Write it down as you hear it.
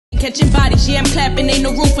catching bodies. Yeah, I'm clapping, ain't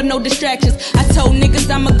no room for no distractions. I told niggas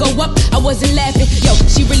I'ma go up, I wasn't laughing. Yo,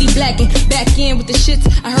 she really blacking, back in with the shits.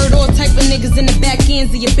 I heard all type of niggas in the back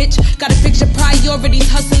ends of your bitch. Gotta picture priorities,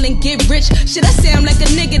 hustle and get rich. Shit, I say I'm like a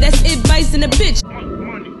nigga, that's advice in a bitch.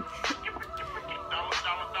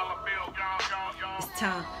 It's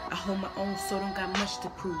time, I hold my own, so don't got much to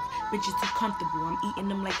prove. Bitches too comfortable, I'm eating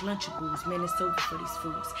them like Lunchables. Man, it's over for these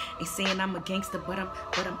fools. Ain't saying I'm a gangster, but I'm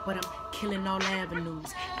killing all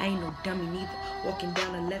avenues. I ain't no dummy neither. Walking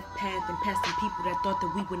down the left path and passing people that thought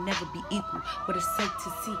that we would never be equal. But it's safe to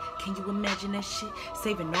see, can you imagine that shit?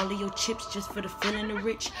 Saving all of your chips just for the feeling of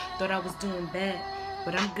rich. Thought I was doing bad,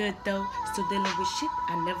 but I'm good though. Still dealing with shit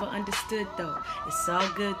I never understood though. It's all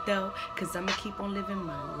good though, cause I'ma keep on living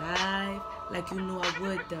my life like you knew I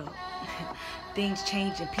would though. Things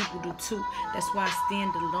change and people do too. That's why I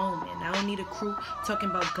stand alone, man. I don't need a crew talking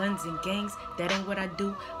about guns and gangs. That ain't what I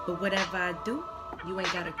do, but whatever I do, you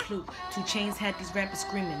ain't got a clue. 2 Chainz had these rappers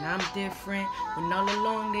screaming, I'm different, when all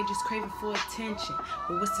along they just craving for attention.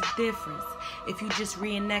 But what's the difference if you just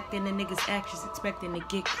reenacting a nigga's actions expecting to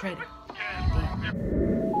get credit?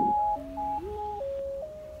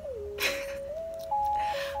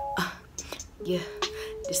 Yeah,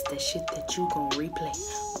 this that shit that you gon'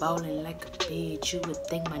 replay. Ballin' like a bitch, you would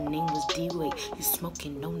think my name was D-Way. You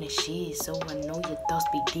smoking on that shit, so I know your thoughts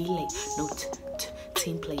be delayed. No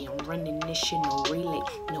team play, I'm running this shit, no relay.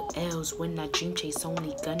 No L's when I dream chase,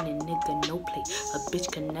 only gunning, nigga, no play. A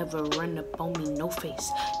bitch can never run up on me, no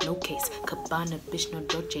face, no case. Cabana, bitch, no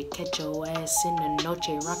doje, catch your ass in a noche.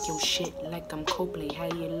 Rock your shit like I'm Coldplay, how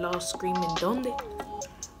you lost screaming, donde?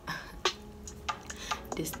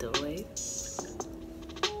 This the way.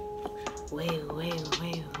 Wait.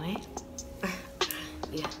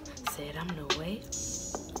 Yeah, said I'm the way.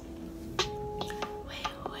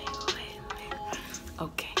 Wait.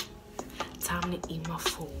 Okay, time to eat my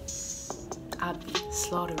food. I be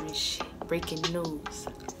slaughtering shit, breaking news.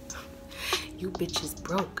 You bitches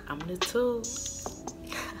broke, I'm the tool.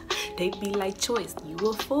 They be like, Choice, you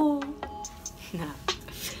a fool. Nah,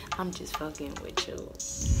 I'm just fucking with you.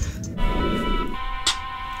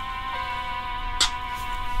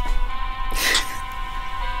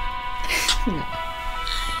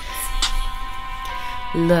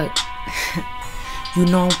 Look, you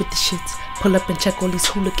know I'm with the shits. Pull up and check all these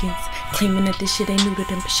hooligans, claiming that this shit ain't new to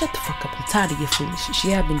them. But shut the fuck up, I'm tired of your foolishness.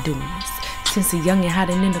 Yeah, I've been doing this since a youngin'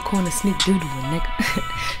 hiding in the corner, sneak doodling, nigga.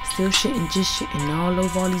 Still shitting, just shitting all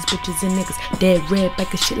over all these bitches and niggas. Dead red,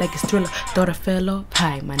 back of shit like it's Thriller. Thought I fell off,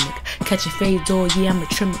 hi my nigga. Catching fades all yeah, I'm a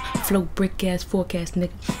trimmer. Flow brick ass forecast,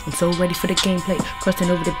 nigga. I'm so ready for the gameplay.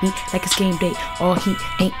 Crossing over the beat like it's game day. All heat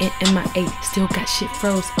ain't in MIA. Still got shit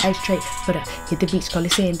froze, ice tray. But I hit the beach, call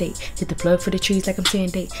it sand day. Hit the plug for the trees like I'm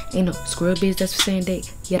sand day. Ain't no squirrel biz, that's for sand day.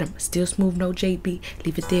 Yet I'm still smooth, no JB.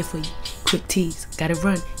 Leave it there for you. Quick tease, gotta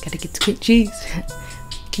run, gotta get to quick G's.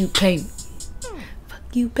 You pay me.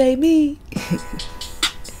 Fuck you pay me.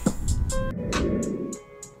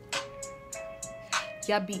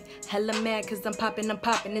 Y'all be hella mad cause I'm popping.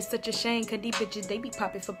 It's such a shame cause these bitches, they be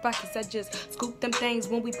popping for pockets. I just scoop them things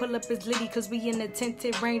when we pull up as litty cause we in a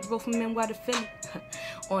tinted Range Rover from NY to Philly.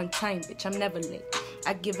 On time, bitch, I'm never late.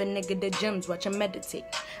 I give a nigga the gems, watch him meditate.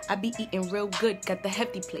 I be eating real good, got the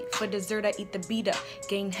hefty plate. For dessert, I eat the beat up,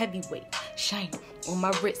 gain heavyweight. Shine on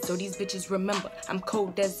my wrist, so these bitches remember. I'm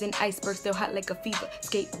cold as an iceberg, still hot like a fever.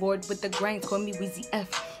 Skateboard with the grind, call me Weezy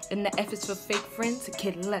F. And the F is for fake friends, a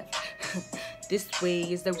kid left. This way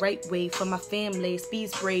is the right way for my family. Speed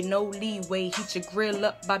spray, no leeway. Heat your grill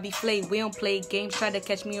up, Bobby Flay. We don't play games, try to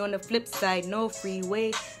catch me on the flip side. No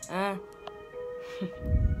freeway.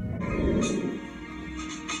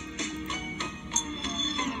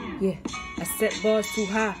 Yeah, I set bars too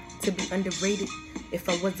high to be underrated. If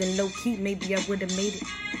I wasn't low-key, maybe I would've made it.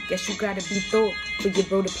 Guess you gotta be thorough for your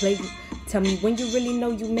bro to play it. Tell me when you really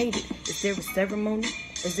know you made it. Is there a ceremony?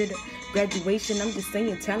 Is it a graduation? I'm just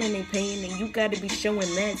saying talent ain't paying, and you gotta be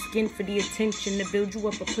showing mad skin for the attention to build you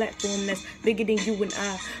up a platform that's bigger than you and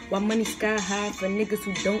I. While money sky high for niggas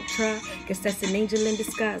who don't try. Guess that's an angel in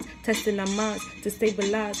disguise, testing our minds to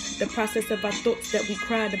stabilize the process of our thoughts that we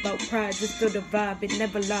cried about pride. Just feel the vibe, it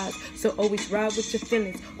never lies. So always ride with your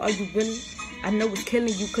feelings. Are you willing? I know it's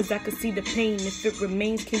killing you cause I can see the pain. If it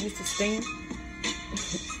remains, can you sustain?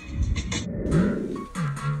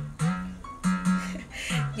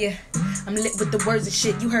 Yeah, I'm lit with the words and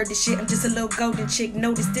shit. You heard this shit, I'm just a little golden chick.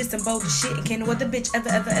 Notice this, I'm bold as shit. And can't no other bitch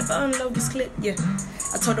ever unload this clip. Yeah,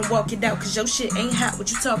 I told him walk it out cause your shit ain't hot.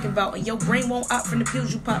 What you talking about? And your brain won't out from the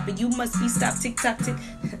pills you pop. And you must be stop, tick, tock, tick.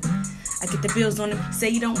 I Let's get the bills on him. Say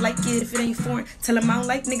you don't like it if it ain't foreign. Tell him I don't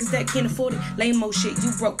like niggas that can't afford it. Lame-o shit, you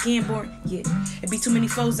broke and boring. Yeah, it be too many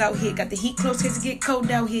foes out here. Got the heat close, case to get cold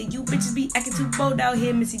out here. You bitches be acting too bold out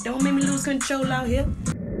here. Missy, don't make me lose control out here.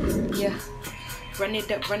 Yeah. Run it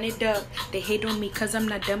up, run it up. They hate on me cause I'm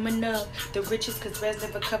not dumb enough. The richest cause Raz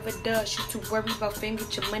never covered us. You too worried about fame,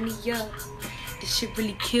 get your money up. This shit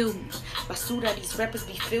really killed me. Basuda, these rappers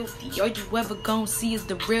be filthy. All you ever gon' see is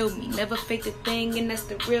the real me. Never fake the thing and that's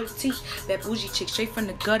the real tea. That bougie chick straight from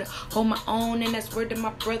the gutter. Hold my own and that's word to my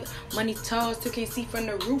brother. Money tall, still can't see from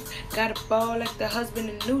the roof. Got a ball like the husband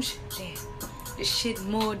in Noosh. Damn. This shit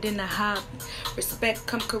more than a hobby. Respect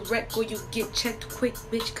come correct or you get checked quick,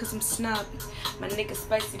 bitch, cause I'm snobby. My nigga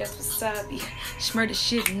spicy, that's wasabi. Shmurda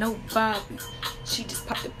shit, no Bobby. She just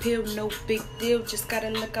popped a pill, no big deal. Just gotta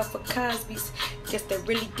look out for Cosby's. Guess that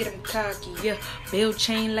really get him cocky, yeah. Bill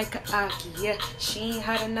chain like a Aki, yeah. She ain't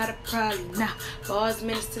hot or not a probably, nah. Bars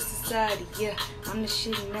menace to society, yeah. I'm the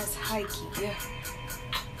shit and that's hikey, yeah.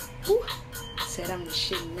 Woo. Said I'm the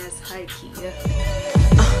shit and that's hikey, yeah.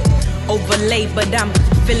 Overlay, but I'm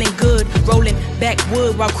feeling good. Rolling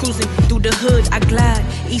backwood while cruising through the hood. I glide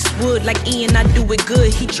eastwood like Ian, I do it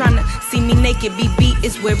good. He tryna see me naked, BB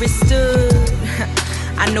is where it stood.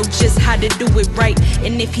 I know just how to do it right.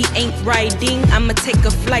 And if he ain't riding, I'ma take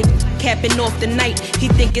a flight. Capping off the night, he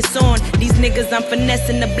think it's on. These niggas I'm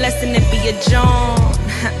finessing, the blessing and be a John.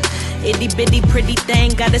 Itty bitty pretty thing,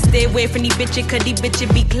 gotta stay away from these bitches, cause these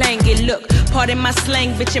bitches be clanging. Look, pardon my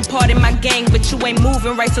slang, bitch, and pardon my gang, but you ain't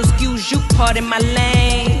moving right, so excuse you, pardon my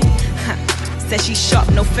lane. Said she sharp,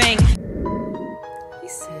 no fang. He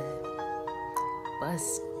said,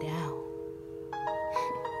 bust down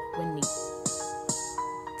when he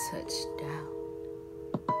touched down.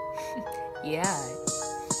 Yeah,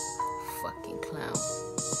 fucking clown.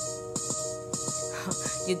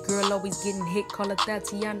 Your girl always getting hit, call her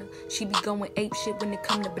Tatiana. She be going ape shit when it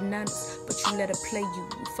come to bananas, but you let her play you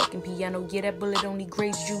fucking piano. Yeah, that bullet only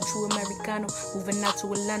grazed you, true Americano. Moving out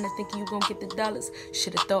to Atlanta, thinking you gon' get the dollars.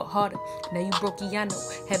 Should've thought harder, now you broke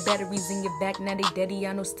Yano. Had batteries in your back, now they daddy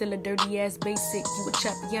Yano. Still a dirty ass basic, you a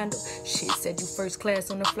Chapiano. Shit, said you first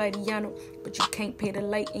class on the flight Yano, but you can't pay the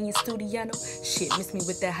light in your studio. Shit, miss me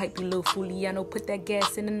with that hype, you little Fuliano. Put that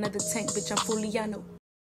gas in another tank, bitch, I'm Fuliano.